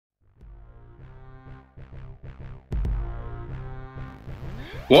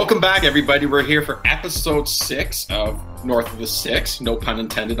Welcome back, everybody. We're here for episode 6 of North of the Six. No pun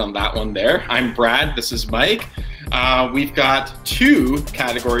intended on that one there. I'm Brad. This is Mike. We've got 2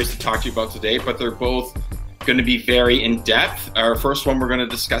 categories to talk to you about today, but they're both going to be very in-depth. Our first one we're going to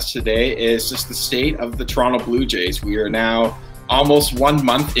discuss today is just the state of the Toronto Blue Jays. We are now almost 1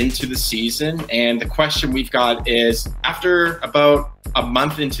 month into the season, and the question we've got is, after about a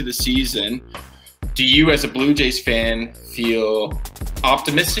month into the season, do you as a Blue Jays fan feel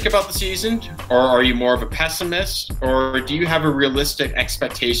optimistic about the season, or are you more of a pessimist, or do you have a realistic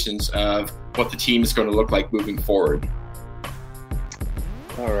expectations of what the team is going to look like moving forward?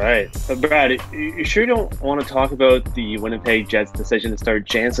 All right. Brad, you sure don't want to talk about the Winnipeg Jets' decision to start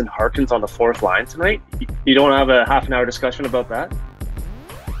Jansen Harkins on the 4th line tonight? You don't want to have a half an hour discussion about that?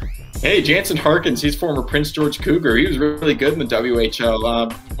 Hey, Jansen Harkins, he's former Prince George Cougar. He was really good in the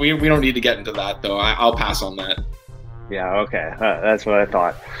WHL. We don't need to get into that, though. I'll pass on that. Yeah, okay. That's what I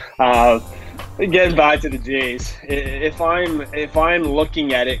thought. Getting back to the Jays, if I'm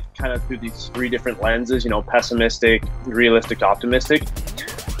looking at it kind of through these 3 different lenses, pessimistic, realistic, optimistic.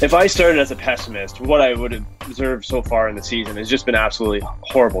 If I started as a pessimist, what I would observe so far in the season has just been absolutely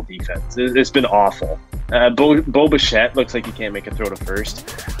horrible defense. It's been awful. Bo Bichette looks like he can't make a throw to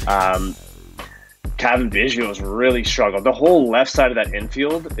first. Kevin Biggio's really struggled. The whole left side of that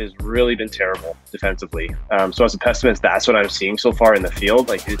infield has really been terrible defensively. So as a pessimist, that's what I'm seeing so far in the field.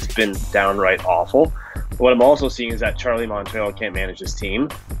 Like, it's been downright awful. What I'm also seeing is that Charlie Montoya can't manage his team.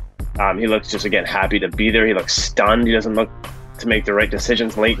 He looks just, again, happy to be there. He looks stunned. He doesn't look to make the right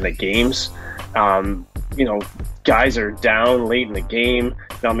decisions late in the games. Guys are down late in the game,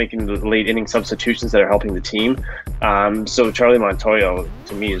 not making the late inning substitutions that are helping the team. So Charlie Montoya,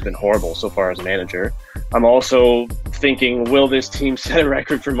 to me, has been horrible so far as a manager. I'm also thinking, will this team set a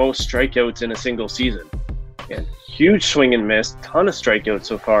record for most strikeouts in a single season? Yeah, huge swing and miss, ton of strikeouts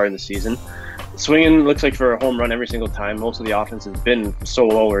so far in the season. Swinging looks like for a home run every single time. Most of the offense has been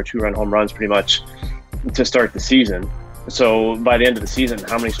solo or 2-run home runs pretty much to start the season. So by the end of the season,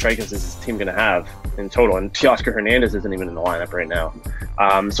 how many strikeouts is this team going to have in total? And Teoscar Hernandez isn't even in the lineup right now.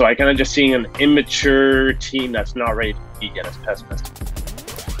 So I kind of just seeing an immature team that's not ready to compete yet as a pessimist.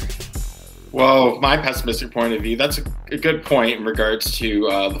 Well, my pessimistic point of view, that's a good point in regards to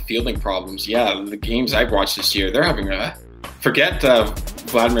the fielding problems. Yeah, the games I've watched this year, they're having forget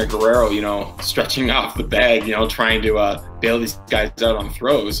Vladimir Guerrero, stretching off the bag, trying to bail these guys out on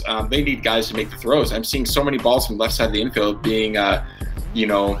throws. They need guys to make the throws. I'm seeing so many balls from the left side of the infield being,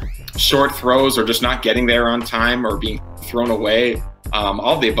 short throws or just not getting there on time or being thrown away.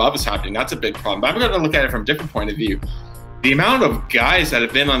 All the above is happening. That's a big problem. But I'm going to look at it from a different point of view. The amount of guys that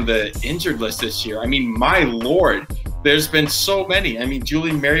have been on the injured list this year, I mean, my Lord, there's been so many. I mean,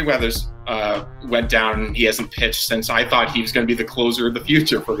 Julian Merriweather's went down and he hasn't pitched since I thought he was going to be the closer of the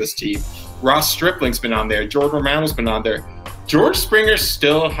future for this team. Ross Stripling's been on there. Jordan Romano's been on there. George Springer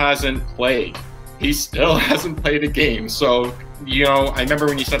still hasn't played. He still hasn't played a game. So, I remember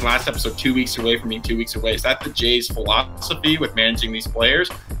when you said last episode 2 weeks away from being 2 weeks away. Is that the Jays' philosophy with managing these players?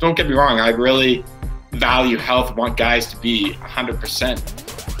 Don't get me wrong. I really value health, want guys to be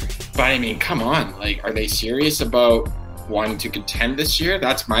 100%. But I mean, come on. Like, are they serious about wanting to contend this year?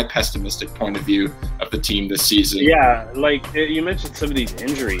 That's my pessimistic point of view of the team this season. Yeah, like you mentioned some of these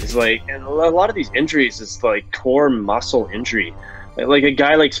injuries, and a lot of these injuries is like core muscle injury. Like a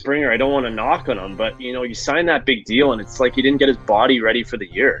guy like Springer, I don't want to knock on him, but you sign that big deal and it's like he didn't get his body ready for the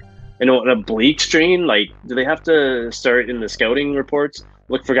year. An oblique strain, do they have to start in the scouting reports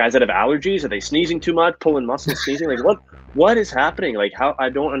look for guys that have allergies? Are they sneezing too much, pulling muscles, sneezing? What is happening? How I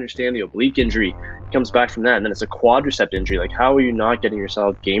don't understand. The oblique injury comes back from that, and then it's a quadricep injury. How are you not getting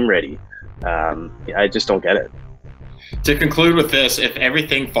yourself game ready? I just don't get it. To conclude with this, if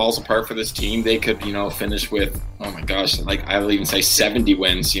everything falls apart for this team, they could, finish with, oh my gosh, I will even say 70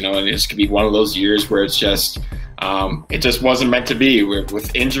 wins, and this could be one of those years where it's just, it just wasn't meant to be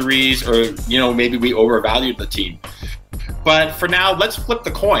with injuries or, maybe we overvalued the team. But for now, let's flip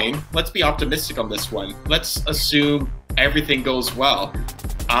the coin. Let's be optimistic on this one. Let's assume everything goes well.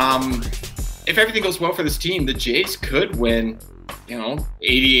 If everything goes well for this team, the Jays could win,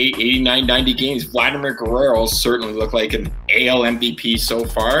 88, 89, 90 games. Vladimir Guerrero certainly looked like an AL MVP so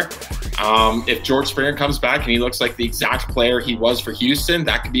far. If George Springer comes back and he looks like the exact player he was for Houston,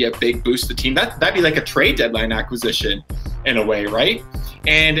 that could be a big boost to the team. That'd be like a trade deadline acquisition in a way, right?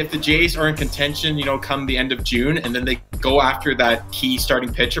 And if the Jays are in contention, come the end of June, and then they go after that key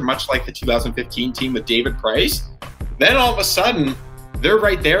starting pitcher, much like the 2015 team with David Price, then all of a sudden, they're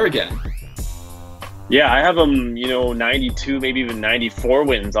right there again. Yeah, I have them, 92, maybe even 94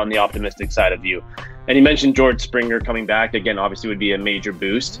 wins on the optimistic side of you. And you mentioned George Springer coming back. Again, obviously would be a major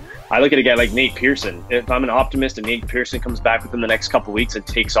boost. I look at a guy like Nate Pearson. If I'm an optimist and Nate Pearson comes back within the next couple of weeks and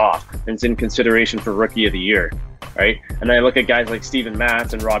takes off and is in consideration for Rookie of the Year, right? And then I look at guys like Steven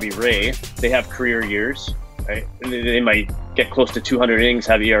Matz and Robbie Ray. They have career years, right? They might get close to 200 innings,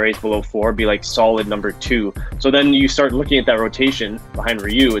 have ERAs below 4, be like solid number 2. So then you start looking at that rotation behind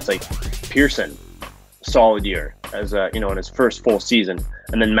Ryu. It's like Pearson, solid year as in his first full season,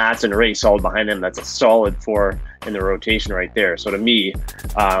 and then Matz and Ray solid behind him. That's a solid 4 in the rotation right there. So to me,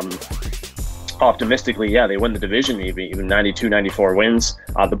 optimistically, yeah, they win the division, maybe even 92, 94 wins.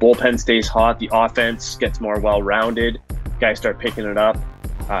 The bullpen stays hot, the offense gets more well-rounded, guys start picking it up.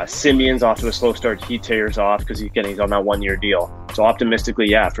 Simeon's off to a slow start. He tears off because he's on that 1-year deal. So optimistically,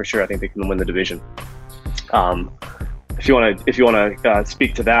 yeah, for sure, I think they can win the division. If you want to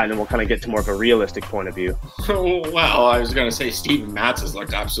speak to that, and then we'll kind of get to more of a realistic point of view. Well, I was going to say Steven Matz has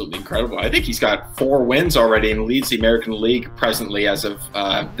looked absolutely incredible. I think he's got 4 wins already and leads the American League presently as of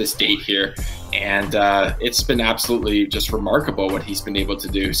this date here. And it's been absolutely just remarkable what he's been able to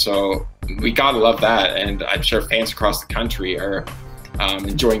do. So we got to love that. And I'm sure fans across the country are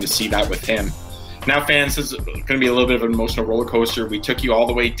enjoying to see that with him. Now, fans, this is going to be a little bit of an emotional roller coaster. We took you all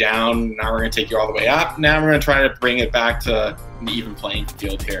the way down. Now we're going to take you all the way up. Now we're going to try to bring it back to an even playing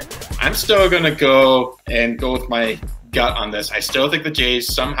field here. I'm still going to go with my gut on this. I still think the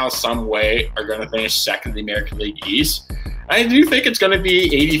Jays somehow, some way are going to finish second in the American League East. I do think it's going to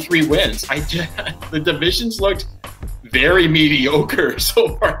be 83 wins. The divisions looked very mediocre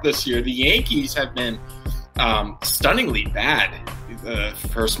so far this year. The Yankees have been stunningly bad the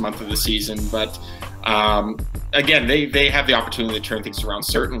first month of the season, but again, they have the opportunity to turn things around,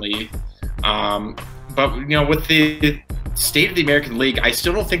 certainly. But with the state of the American League, I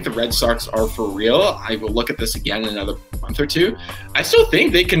still don't think the Red Sox are for real. I will look at this again in another month or two. I still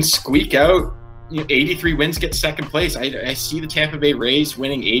think they can squeak out 83 wins, get second place. I see the Tampa Bay Rays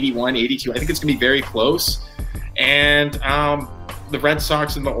winning 81, 82. I think it's going to be very close. And the Red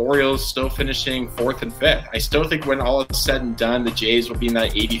Sox and the Orioles still finishing 4th and 5th. I still think when all is said and done, the Jays will be in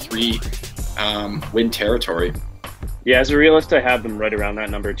that 83 win territory. Yeah, as a realist, I have them right around that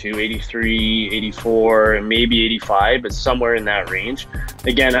number too, 83, 84, and maybe 85, but somewhere in that range.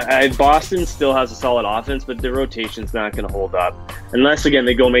 Again, Boston still has a solid offense, but the rotation's not going to hold up. Unless, again,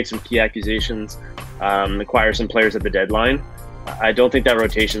 they go make some key acquisitions, acquire some players at the deadline. I don't think that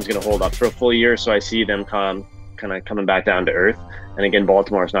rotation is going to hold up for a full year, so I see them kind of coming back down to earth. And again,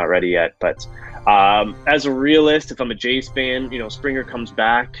 Baltimore's not ready yet. But as a realist, if I'm a Jays fan, Springer comes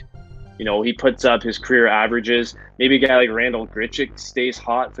back. He puts up his career averages. Maybe a guy like Randall Grichuk stays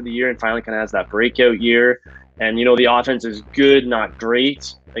hot for the year and finally kind of has that breakout year. And, the offense is good, not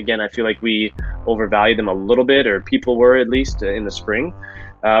great. Again, I feel like we overvalued them a little bit, or people were at least in the spring.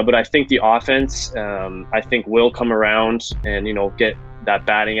 But I think the offense, will come around and, get that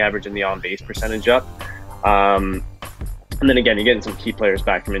batting average and the on-base percentage up. And then again, you're getting some key players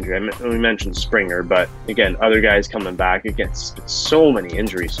back from injury. We mentioned Springer, but again, other guys coming back. It gets so many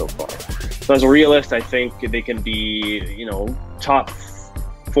injuries so far. So as a realist, I think they can be, top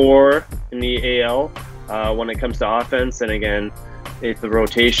 4 in the AL when it comes to offense. And again, if the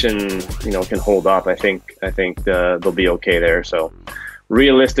rotation, can hold up, I think they'll be okay there. So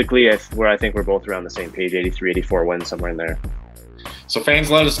realistically, I think we're both around the same page, 83, 84 wins, somewhere in there. So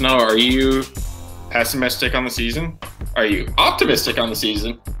fans, let us know, are you pessimistic on the season? Are you optimistic on the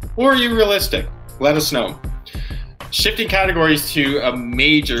season? Or are you realistic? Let us know. Shifting categories to a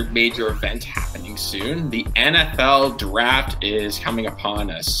major event happening soon. The NFL draft is coming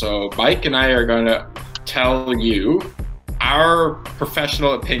upon us. So Mike and I are going to tell you our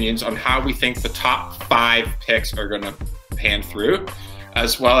professional opinions on how we think the top 5 picks are going to pan through,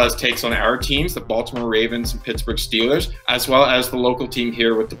 as well as takes on our teams, the Baltimore Ravens and Pittsburgh Steelers, as well as the local team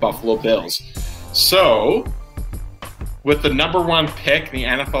here with the Buffalo Bills. So, with the number 1 pick in the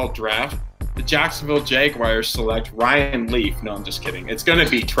NFL draft, the Jacksonville Jaguars select Ryan Leaf. No, I'm just kidding. It's going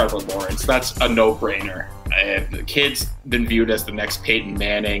to be Trevor Lawrence. That's a no-brainer. The kid's been viewed as the next Peyton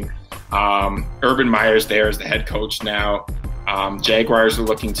Manning. Urban Meyer's there as the head coach now. Jaguars are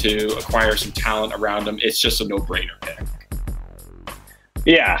looking to acquire some talent around him. It's just a no-brainer pick.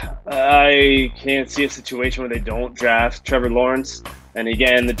 Yeah, I can't see a situation where they don't draft Trevor Lawrence. And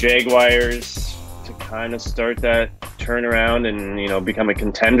again, the Jaguars, to kind of start that turnaround and, become a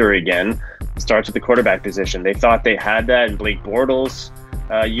contender again, starts with the quarterback position. They thought they had that in Blake Bortles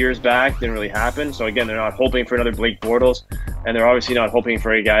years back. Didn't really happen. So again, they're not hoping for another Blake Bortles. And they're obviously not hoping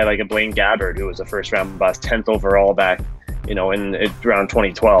for a guy like a Blaine Gabbert, who was a first-round bust, 10th overall back, in around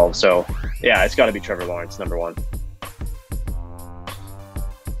 2012. So Yeah, it's got to be Trevor Lawrence, number one.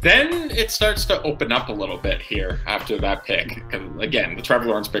 Then it starts to open up a little bit here after that pick. Again, the Trevor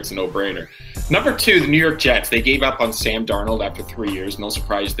Lawrence pick's a no-brainer. Number 2, the New York Jets. They gave up on Sam Darnold after 3 years. No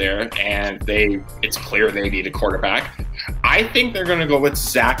surprise there. And it's clear they need a quarterback. I think they're going to go with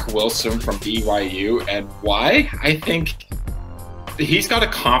Zach Wilson from BYU. And why? I think he's got a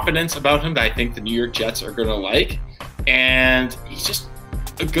confidence about him that I think the New York Jets are going to like. And he's just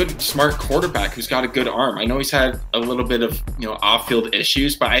a good, smart quarterback who's got a good arm. I know he's had a little bit of, off-field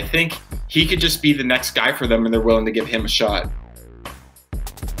issues, but I think he could just be the next guy for them, and they're willing to give him a shot.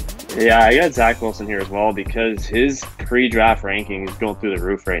 Yeah, I got Zach Wilson here as well because his pre-draft ranking is going through the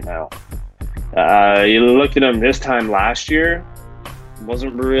roof right now. You looked at him this time last year,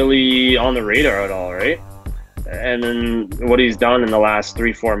 wasn't really on the radar at all, right? And then what he's done in the last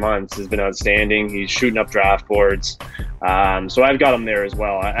 3-4 months has been outstanding. He's shooting up draft boards. So I've got him there as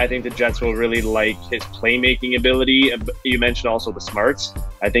well. I think the Jets will really like his playmaking ability. You mentioned also the smarts.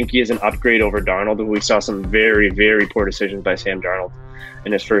 I think he is an upgrade over Darnold. We saw some very, very poor decisions by Sam Darnold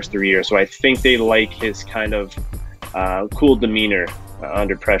in his first 3 years. So I think they like his kind of cool demeanor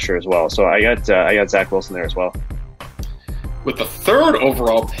under pressure as well. So I got Zach Wilson there as well. With the 3rd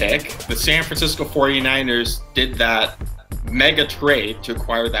overall pick, the San Francisco 49ers did that mega trade to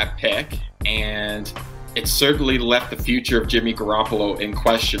acquire that pick, and it certainly left the future of Jimmy Garoppolo in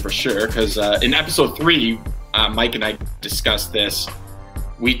question for sure, because in episode 3, Mike and I discussed this.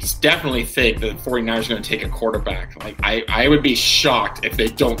 We definitely think that the 49ers are going to take a quarterback. Like I would be shocked if they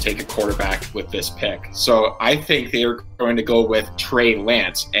don't take a quarterback with this pick. So I think they're going to go with Trey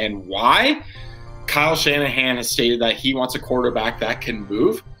Lance. And why? Kyle Shanahan has stated that he wants a quarterback that can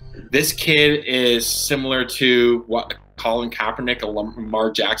move. This kid is similar to what Colin Kaepernick and Lamar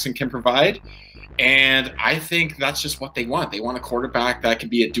Jackson can provide. And I think that's just what they want. They want a quarterback that can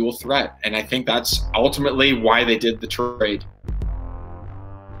be a dual threat. And I think that's ultimately why they did the trade.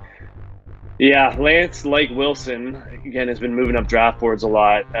 Yeah, Lance, like Wilson, again, has been moving up draft boards a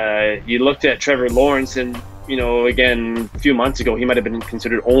lot. You looked at Trevor Lawrence, and again, a few months ago, he might have been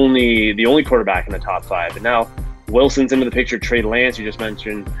considered the only quarterback in the top 5. And now Wilson's into the picture. Trey Lance, you just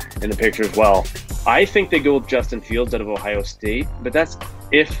mentioned, in the picture as well. I think they go with Justin Fields out of Ohio State, but that's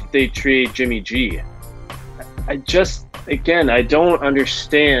if they trade Jimmy G. I don't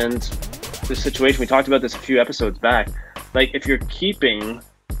understand the situation. We talked about this a few episodes back. Like, if you're keeping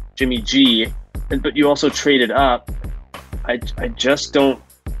Jimmy G, but you also traded up, I just don't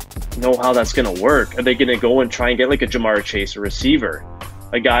know how that's going to work. Are they going to go and try and get like a Jamar Chase, a receiver,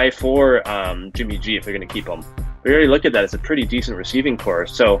 a guy for Jimmy G if they're going to keep him? We already look at that. It's a pretty decent receiving core.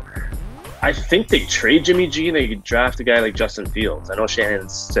 So I think they trade Jimmy G and they draft a guy like Justin Fields. I know Shannon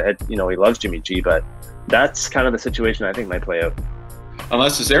said, he loves Jimmy G, but that's kind of the situation I think might play out.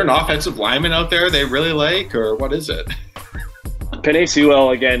 Is there an offensive lineman out there they really like, or what is it? Penei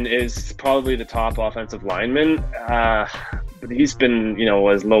Sewell, again, is probably the top offensive lineman. But he's been,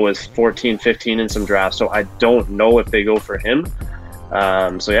 as low as 14, 15 in some drafts. So I don't know if they go for him.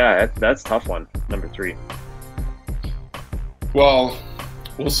 So yeah, that's a tough one, number 3. Well,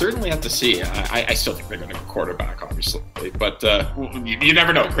 we'll certainly have to see. I still think they're going to go quarterback, obviously. But you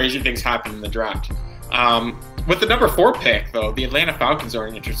never know. Crazy things happen in the draft. With the number 4 pick, though, the Atlanta Falcons are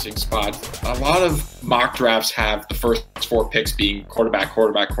an interesting spot. A lot of mock drafts have the first 4 picks being quarterback,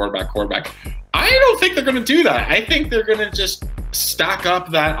 quarterback, quarterback, quarterback. I don't think they're going to do that. I think they're going to just stack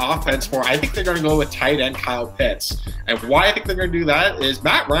up that offense more. I think they're going to go with tight end Kyle Pitts. And why I think they're going to do that is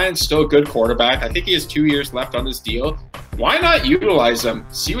Matt Ryan's still a good quarterback. I think he has 2 years left on his deal. Why not utilize them?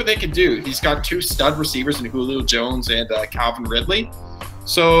 See what they can do. He's got 2 stud receivers in Julio Jones and Calvin Ridley.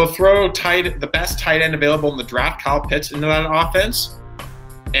 So throw the best tight end available in the draft, Kyle Pitts, into that offense,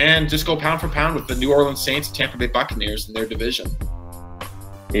 and just go pound for pound with the New Orleans Saints and Tampa Bay Buccaneers in their division.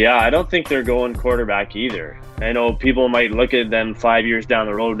 Yeah, I don't think they're going quarterback either. I know people might look at them 5 years down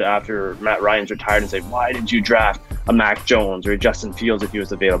the road after Matt Ryan's retired and say, why did you draft a Mac Jones or a Justin Fields if he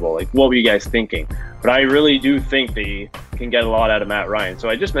was available? Like, what were you guys thinking? But I really do think they can get a lot out of Matt Ryan. So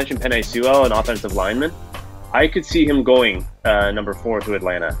I just mentioned Penei Sewell, an offensive lineman. I could see him going number 4 to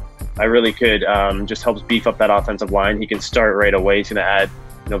Atlanta. I really could. Just helps beef up that offensive line. He can start right away. He's going to add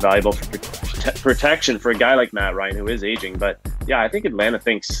valuable protection for a guy like Matt Ryan, who is aging. But yeah, I think Atlanta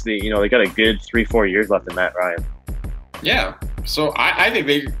thinks they got a good 3-4 years left in Matt Ryan. Yeah. So I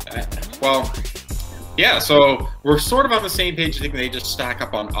think so we're sort of on the same page. I think they just stack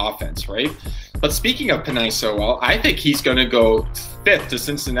up on offense, right? But speaking of Penei Sewell, I think he's going to go 5th to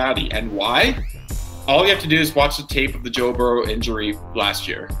Cincinnati. And why? All you have to do is watch the tape of the Joe Burrow injury last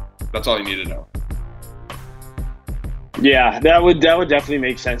year. That's all you need to know. Yeah, that would definitely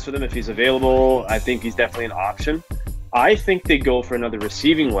make sense for them if he's available. I think he's definitely an option. I think they go for another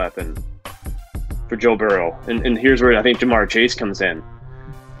receiving weapon for Joe Burrow. And here's where I think Jamar Chase comes in.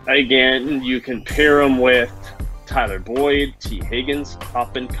 Again, you can pair him with Tyler Boyd, T. Higgins,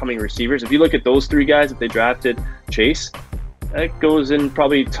 up-and-coming receivers. If you look at those three guys that they drafted, Chase, that goes in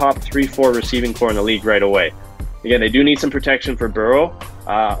probably top 3-4 receiving core in the league right away. Again, they do need some protection for Burrow,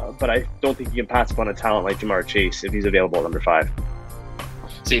 but I don't think you can pass up on a talent like Jamar Chase if he's available at number 5.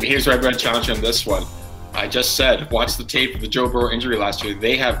 See, here's where I'm going to challenge you on this one. I just said, watch the tape of the Joe Burrow injury last year.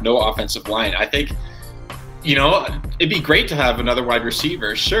 They have no offensive line. I think, it'd be great to have another wide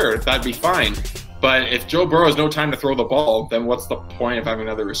receiver. Sure, that'd be fine. But if Joe Burrow has no time to throw the ball, then what's the point of having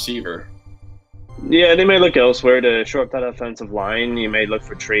another receiver? Yeah, they may look elsewhere to shore up that offensive line. You may look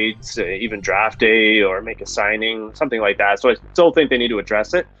for trades, even draft day, or make a signing, something like that. So I still think they need to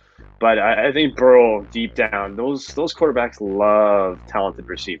address it. But I think Burrow, deep down, those quarterbacks love talented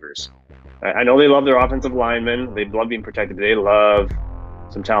receivers. I know they love their offensive linemen. They love being protected. But they love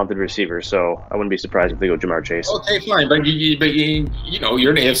some talented receivers. So I wouldn't be surprised if they go Jamar Chase. Okay, fine. But you're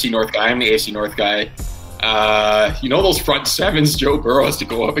an AFC North guy. I'm an AFC North guy. Those front sevens Joe Burrow has to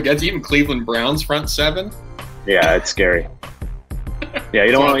go up against, even Cleveland Browns front seven. Yeah, it's scary. Yeah,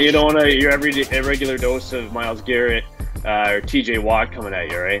 you don't want your regular dose of Myles Garrett or TJ Watt coming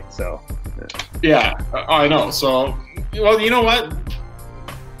at you, right? So. Yeah, I know. So, well, you know what?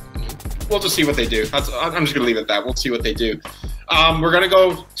 We'll just see what they do. I'm just going to leave it at that. We'll see what they do. We're going to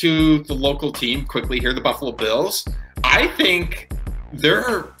go to the local team quickly here, the Buffalo Bills. I think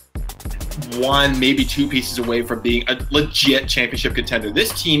they're one, maybe two pieces away from being a legit championship contender.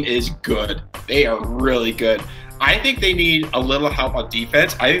 This team is good. They are really good. I think they need a little help on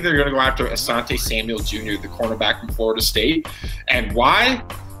defense. I think they're going to go after Asante Samuel Jr., the cornerback from Florida State. And why?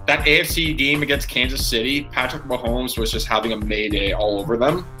 That AFC game against Kansas City, Patrick Mahomes was just having a mayday all over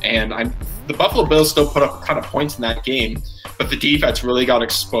them. And the Buffalo Bills still put up a ton of points in that game, but the defense really got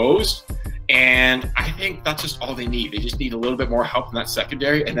exposed. And I think that's just all they need. They just need a little bit more help in that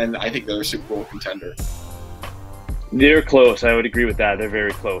secondary, and then I think they're a Super Bowl contender. They're close. I would agree with that. They're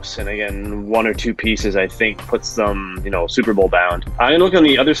very close. And again, one or two pieces, I think, puts them, Super Bowl bound. I'm looking on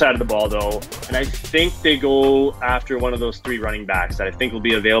the other side of the ball, though, and I think they go after one of those 3 running backs that I think will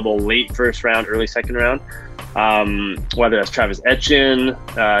be available late first round, early second round. Whether that's Travis Etienne,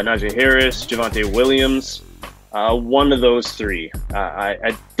 Najee Harris, Javonte Williams. One of those 3.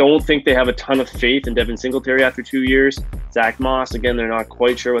 I don't think they have a ton of faith in Devin Singletary after 2 years. Zach Moss, again, they're not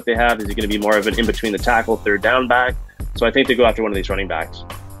quite sure what they have. Is he going to be more of an in-between the tackle, third down back? So I think they go after one of these running backs.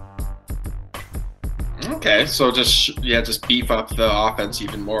 Okay, so just beef up the offense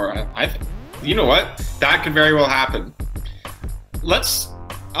even more. You know what? That could very well happen.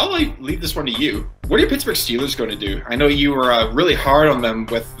 I'll leave this one to you. What are your Pittsburgh Steelers going to do? I know you were really hard on them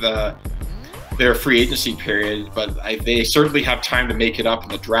with their free agency period, but they certainly have time to make it up in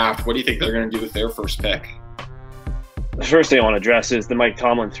the draft. What do you think they're going to do with their first pick? The first thing I want to address is the Mike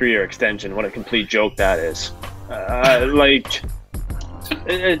Tomlin 3-year extension. What a complete joke that is. I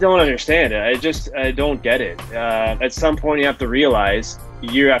don't understand it. I don't get it. At some point, you have to realize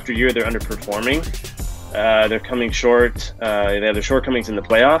year after year they're underperforming. They're coming short. They have their shortcomings in the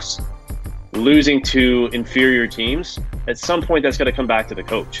playoffs, losing to inferior teams. At some point, that's got to come back to the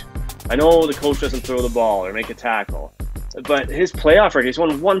coach. I know the coach doesn't throw the ball or make a tackle, but his playoff record, he's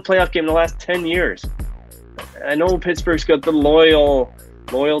won 1 playoff game in the last 10 years. I know Pittsburgh's got the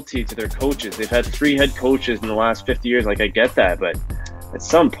loyalty to their coaches. They've had 3 head coaches in the last 50 years. I get that, but at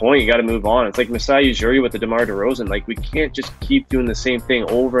some point, you got to move on. It's like Masai Ujiri with the DeMar DeRozan. We can't just keep doing the same thing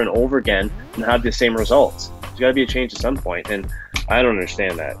over and over again and have the same results. There's got to be a change at some point, and I don't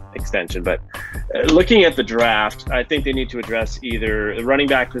understand that extension. But looking at the draft, I think they need to address either the running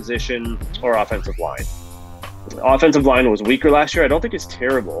back position or offensive line. The offensive line was weaker last year. I don't think it's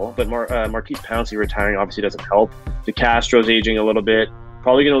terrible, but Marquise Pouncey retiring obviously doesn't help. DeCastro's aging a little bit.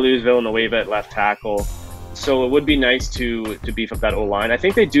 Probably going to lose Villanueva at left tackle. So it would be nice to beef up that O-line. I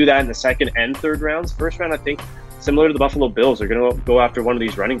think they do that in the second and third rounds. First round, I think, similar to the Buffalo Bills, they're going to go after one of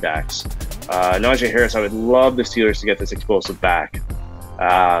these running backs. Najee Harris, I would love the Steelers to get this explosive back.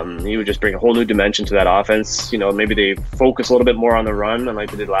 He would just bring a whole new dimension to that offense. Maybe they focus a little bit more on the run, unlike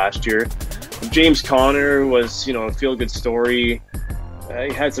they did last year. James Conner was, a feel-good story.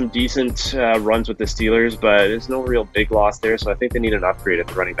 He had some decent runs with the Steelers, but there's no real big loss there, so I think they need an upgrade at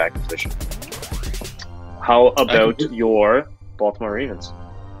the running back position. How about your Baltimore Ravens?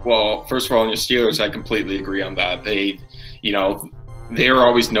 Well, first of all, on your Steelers, I completely agree on that. They are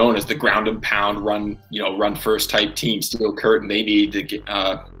always known as the ground and pound run first type team. Steel curtain, they need to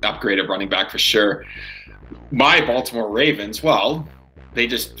upgrade a running back for sure. my Baltimore Ravens, well, they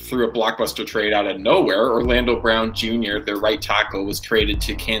just threw a blockbuster trade out of nowhere. Orlando Brown Jr., their right tackle, was traded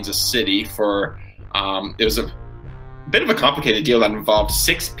to Kansas City for it was a bit of a complicated deal that involved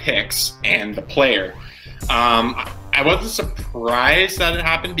 6 picks and the player. I wasn't surprised that it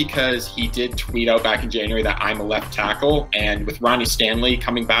happened because he did tweet out back in January that I'm a left tackle, and with Ronnie Stanley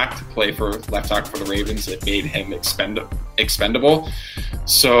coming back to play for left tackle for the Ravens, it made him expendable.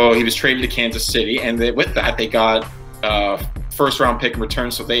 So he was traded to Kansas City, and with that they got a first-round pick in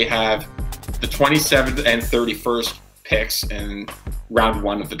return. So they have the 27th and 31st picks in round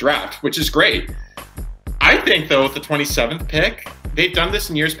 1 of the draft, which is great. I think, though, with the 27th pick, they've done this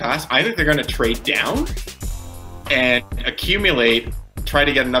in years past. I think they're going to trade down and accumulate, try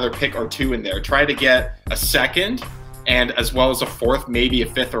to get another pick or 2 in there. Try to get a second and as well as a 4th, maybe a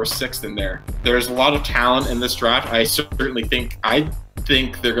 5th or a 6th in there. There's a lot of talent in this draft. I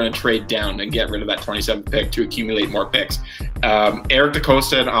think they're going to trade down and get rid of that 27th pick to accumulate more picks. Eric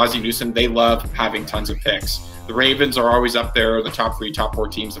DeCosta and Ozzie Newsome, they love having tons of picks. The Ravens are always up there, the top 3, top 4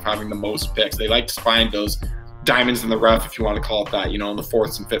 teams of having the most picks. They like to find those diamonds in the rough, if you want to call it that, in the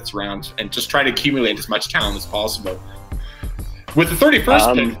 4th and 5th round, and just try to accumulate as much talent as possible. With the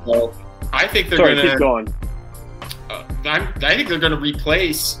 31st pick, though, I think they're going to keep going. I think they're going to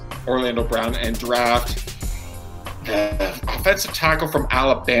replace Orlando Brown and draft the offensive tackle from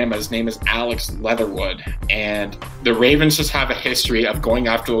Alabama. His name is Alex Leatherwood, and the Ravens just have a history of going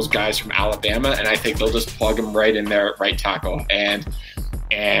after those guys from Alabama, and I think they'll just plug them right in there at right tackle. And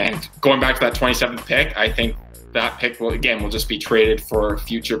going back to that 27th pick, I think that pick will just be traded for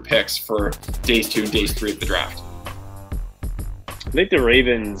future picks for days 2 and days 3 of the draft. I think the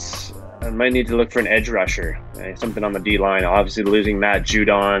Ravens might need to look for an edge rusher, something on the D-line. Obviously, losing Matt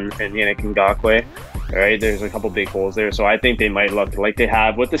Judon and Yannick Ngakoue, right? There's a couple big holes there. So I think they might look like they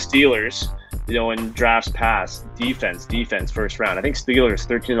have with the Steelers, in drafts past, defense, first round. I think Steelers,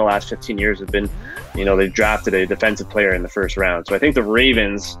 13 of the last 15 years have been, they've drafted a defensive player in the first round. So I think the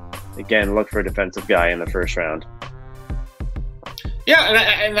Ravens, again, look for a defensive guy in the first round.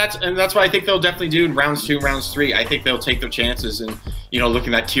 Yeah, and that's what I think they'll definitely do in rounds 2, rounds 3. I think they'll take their chances and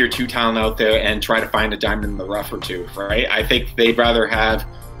looking at tier 2 talent out there and try to find a diamond in the rough or 2, right? I think they'd rather have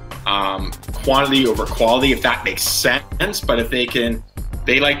quantity over quality, if that makes sense. But if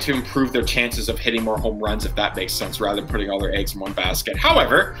they like to improve their chances of hitting more home runs, if that makes sense, rather than putting all their eggs in one basket.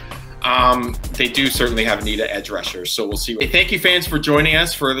 However, they do certainly have a need at edge rushers, so we'll see. Hey, thank you, fans, for joining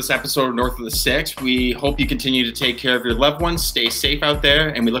us for this episode of North of the Six. We hope you continue to take care of your loved ones, stay safe out there,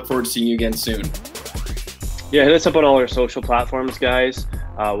 and we look forward to seeing you again soon. Yeah, hit us up on all our social platforms, guys.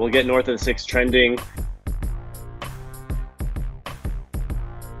 We'll get North of the Six trending.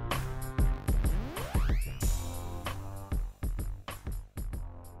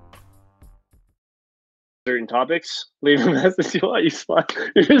 Certain topics, leave a message. You're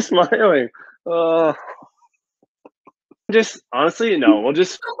smiling. Just honestly, no. We'll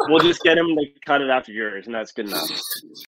just get him to cut it after yours, and that's good enough.